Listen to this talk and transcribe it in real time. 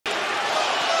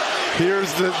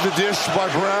Here's the dish by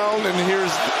Brown, and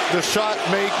here's the shot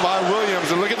made by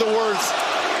Williams. And look at the words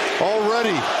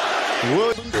already.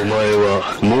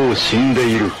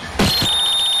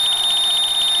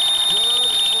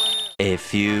 A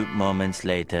few moments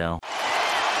later.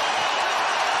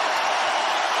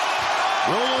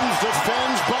 Williams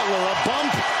defends Butler. A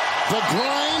bump, the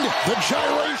grind, the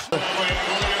gyration.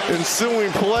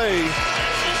 Ensuing play,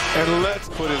 and Let's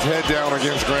put his head down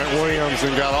against Grant Williams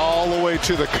and got all the way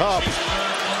to the cup.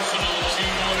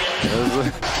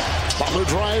 Butler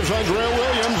drives on Grant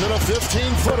Williams, and a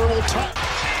 15-footer will tie.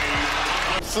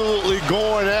 Absolutely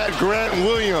going at Grant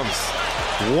Williams.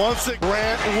 Once again,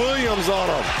 Grant Williams on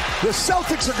him. The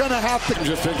Celtics are going to have to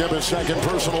just pick up a second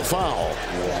personal foul.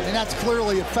 Yeah, and that's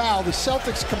clearly a foul. The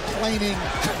Celtics complaining.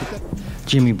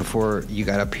 Jimmy, before you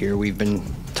got up here, we've been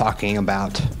talking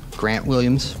about Grant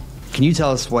Williams. Can you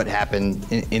tell us what happened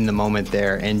in the moment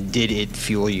there, and did it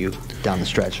fuel you down the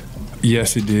stretch?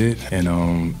 Yes, it did,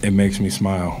 and it makes me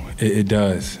smile. It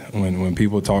does. When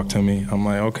people talk to me, I'm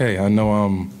like, okay, I know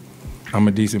I'm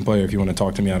a decent player if you want to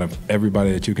talk to me out of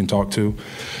everybody that you can talk to.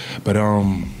 But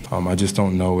I just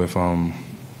don't know if I'm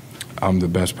the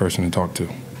best person to talk to.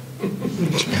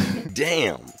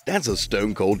 Damn, that's a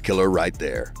stone-cold killer right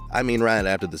there. I mean, right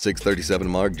after the 6:37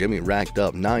 mark, Jimmy racked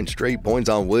up 9 straight points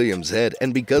on Williams' head,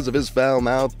 and because of his foul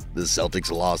mouth, the Celtics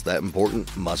lost that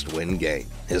important must-win game.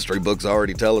 History books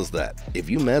already tell us that if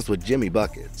you mess with Jimmy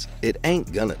Buckets, it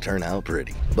ain't gonna turn out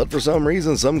pretty. But for some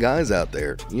reason, some guys out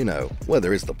there, you know,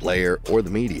 whether it's the player or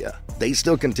the media, they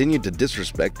still continue to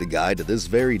disrespect the guy to this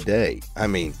very day. I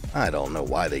mean, I don't know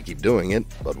why they keep doing it,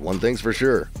 but one thing's for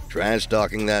sure,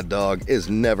 trash-talking that dog is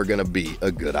never gonna be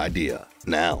a good idea.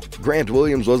 Now, Grant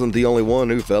Williams wasn't the only one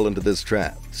who fell into this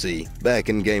trap. See, back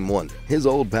in Game 1, his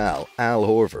old pal, Al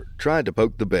Horford, tried to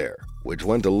poke the bear, which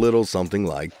went a little something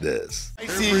like this. I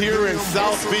see here in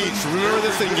South Beach, remember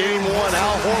this in Game 1,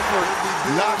 Al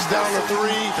Horford knocks down the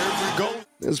three, go.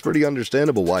 It's pretty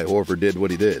understandable why Horford did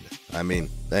what he did. I mean,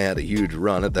 they had a huge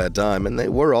run at that time, and they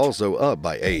were also up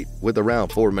by 8, with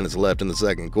around 4 minutes left in the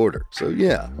second quarter. So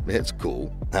yeah, it's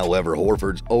cool. However,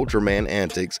 Horford's Ultraman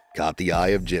antics caught the eye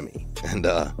of Jimmy, and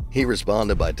he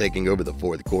responded by taking over the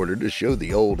fourth quarter to show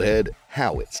the old head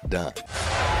how it's done.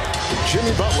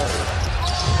 Jimmy Butler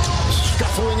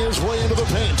scuffling his way into the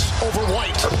paint over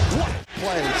White. White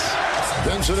plays.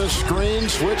 Vincent screen,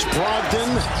 switch,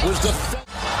 Brogdon was defended.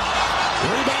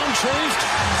 Rebound chased.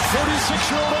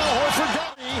 36-year-old Al Horford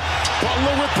got me.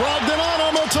 Butler with Brogdon on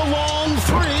him. It's a long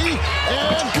three.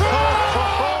 And go!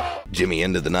 Jimmy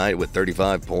ended the night with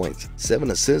 35 points,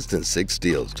 7 assists, and 6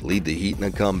 steals to lead the Heat in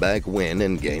a comeback win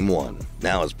in Game 1.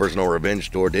 Now his personal revenge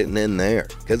tour didn't end there,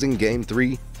 because in Game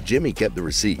 3, Jimmy kept the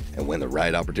receipt, and when the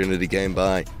right opportunity came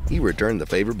by, he returned the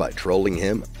favor by trolling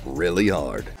him really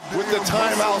hard. With the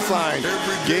timeout sign,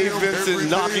 Gabe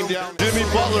Vincent knocking down Jimmy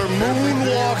Butler,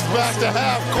 moonwalks back to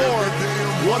half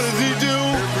court. What does he do?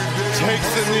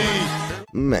 Takes the knee.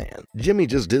 Man, Jimmy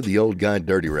just did the old guy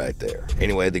dirty right there.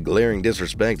 Anyway, the glaring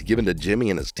disrespect given to Jimmy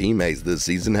and his teammates this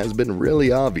season has been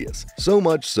really obvious. So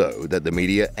much so that the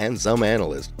media and some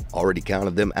analysts already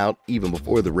counted them out even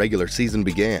before the regular season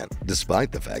began,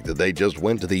 despite the fact that they just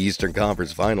went to the Eastern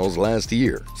Conference Finals last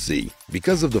year. See,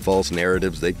 because of the false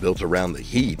narratives they built around the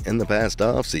Heat in the past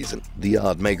offseason, the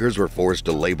odd makers were forced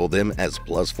to label them as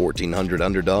plus 1,400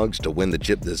 underdogs to win the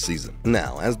chip this season.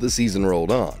 Now, as the season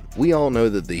rolled on, we all know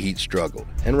that the Heat struggled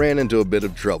and ran into a bit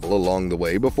of trouble along the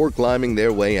way before climbing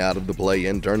their way out of the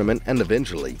play-in tournament and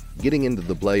eventually getting into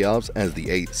the playoffs as the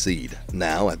 8th seed.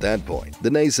 Now, at that point,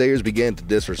 the naysayers began to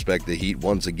disrespect the Heat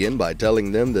once again by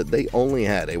telling them that they only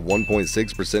had a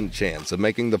 1.6% chance of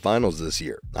making the finals this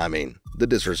year. I mean, the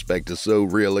disrespect is so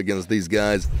real against these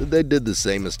guys that they did the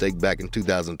same mistake back in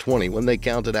 2020 when they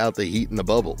counted out the Heat in the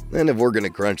bubble. And if we're going to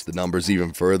crunch the numbers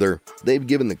even further, they've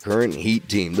given the current Heat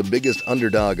team the biggest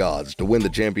underdog odds to win the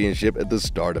championship at the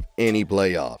start of any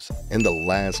playoffs in the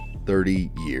last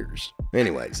 30 years.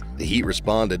 Anyways, the Heat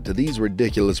responded to these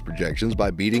ridiculous projections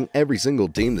by beating every single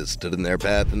team that stood in their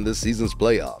path in this season's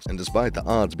playoffs, and despite the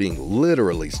odds being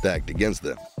literally stacked against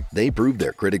them, they proved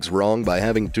their critics wrong by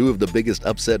having 2 of the biggest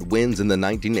upset wins in the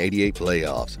 1988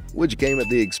 playoffs, which came at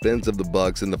the expense of the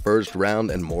Bucks in the first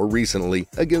round and more recently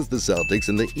against the Celtics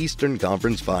in the Eastern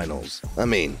Conference Finals. I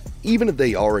mean, even if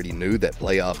they already knew that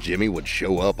playoff Jimmy would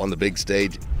show up on the big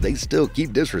stage, they still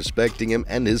keep disrespecting him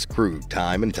and his crew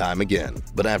time and time again.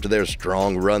 But after their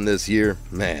strong run this year,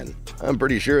 man, I'm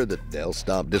pretty sure that they'll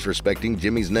stop disrespecting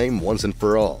Jimmy's name once and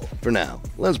for all. For now,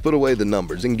 let's put away the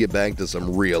numbers and get back to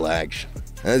some real action.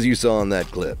 As you saw in that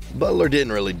clip, Butler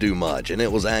didn't really do much, and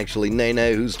it was actually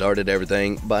Nene who started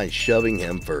everything by shoving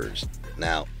him first.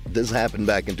 Now, this happened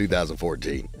back in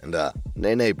 2014, and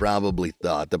Nene probably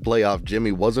thought the playoff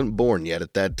Jimmy wasn't born yet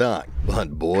at that time.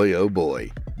 But boy, oh boy,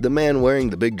 the man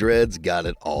wearing the big dreads got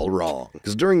it all wrong.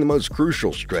 Because during the most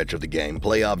crucial stretch of the game,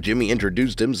 playoff Jimmy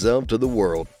introduced himself to the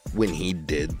world when he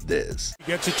did this. He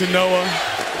gets it to Noah.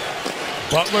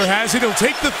 Butler has it, he'll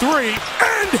take the three,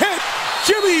 and hit!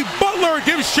 Jimmy Butler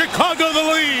gives Chicago the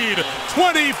lead.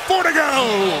 24 to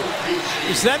go.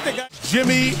 Is that the guy?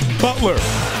 Jimmy Butler.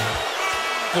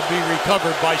 To be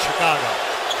recovered by Chicago.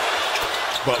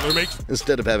 Butler makes.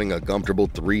 Instead of having a comfortable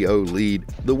 3-0 lead,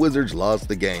 the Wizards lost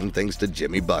the game thanks to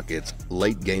Jimmy Bucket's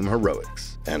late-game heroics.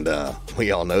 And we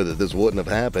all know that this wouldn't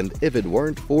have happened if it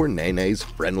weren't for Nene's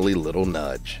friendly little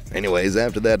nudge. Anyways,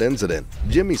 after that incident,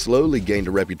 Jimmy slowly gained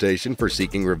a reputation for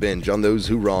seeking revenge on those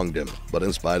who wronged him. But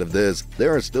in spite of this,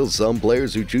 there are still some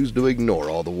players who choose to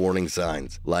ignore all the warning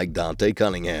signs, like Dante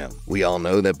Cunningham. We all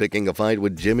know that picking a fight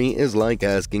with Jimmy is like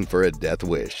asking for a death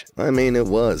wish. I mean, it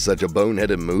was such a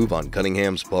boneheaded move on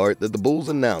Cunningham's part that the Bulls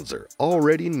announcer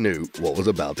already knew what was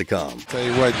about to come. Tell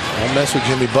you what, don't mess with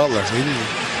Jimmy Butler.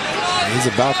 He's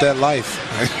about that life.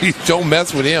 Don't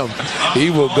mess with him. He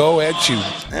will go at you.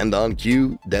 And on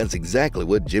cue, that's exactly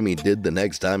what Jimmy did the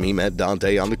next time he met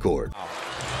Dante on the court.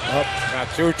 Got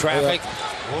through traffic,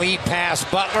 lead pass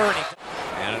Butler,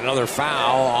 and another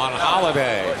foul on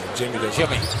Holiday. Jimmy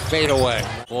fade away.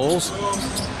 Bulls,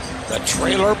 the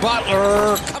trailer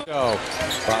Butler. Go.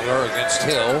 Butler against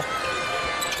Hill.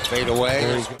 Fade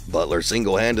away. Butler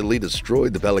single-handedly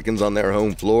destroyed the Pelicans on their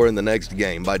home floor in the next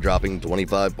game by dropping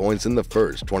 25 points in the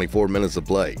first 24 minutes of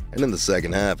play. And in the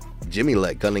second half, Jimmy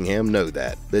let Cunningham know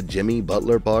that the Jimmy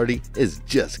Butler party is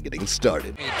just getting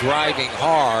started. Driving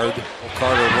hard.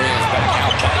 Carter Williams back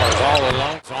out. Butler's all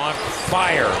alone. It's on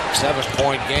fire.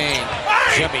 7-point game.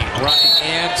 Jimmy running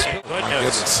in.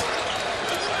 Goodness.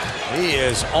 He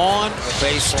is on the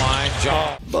baseline.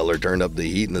 John. Butler turned up the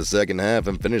heat in the second half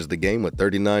and finished the game with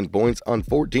 39 points on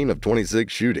 14 of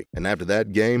 26 shooting. And after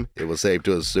that game, it was safe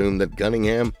to assume that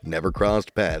Cunningham never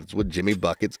crossed paths with Jimmy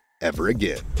Buckets ever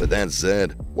again. With that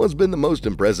said, what's been the most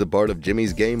impressive part of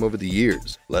Jimmy's game over the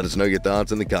years? Let us know your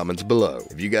thoughts in the comments below.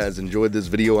 If you guys enjoyed this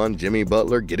video on Jimmy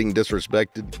Butler getting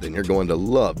disrespected, then you're going to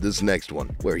love this next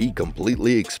one, where he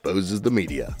completely exposes the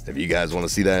media. If you guys want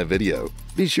to see that video,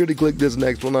 be sure to click this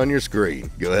next one on your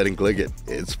screen. Go ahead and click it.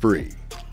 It's free.